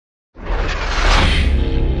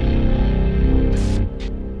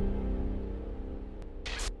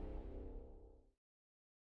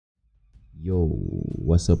Yo,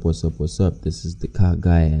 what's up? This is the car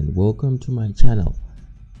guy and welcome to my channel.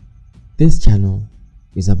 This channel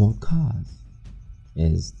is about cars,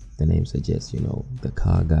 as the name suggests, the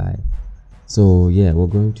car guy. So yeah, we're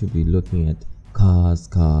going to be looking at cars.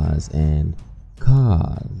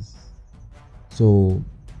 So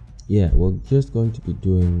yeah, we're just going to be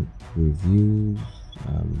doing reviews,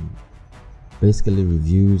 basically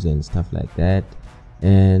reviews and stuff like that,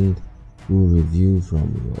 and we'll review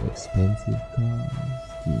from your expensive cars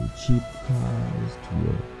to your cheap cars to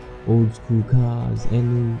your old school cars,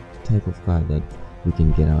 any type of car that we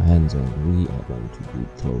can get our hands on. We are going to be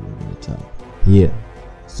throwing it up here.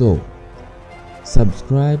 So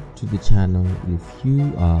subscribe to the channel if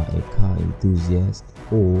you are a car enthusiast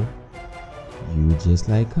or you just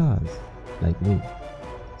like cars like me.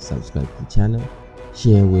 Subscribe to the channel,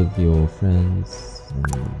 share with your friends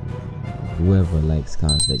and whoever likes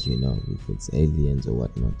cars that if it's aliens or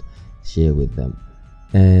whatnot, share with them,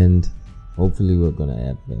 and hopefully we're gonna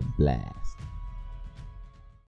have a blast.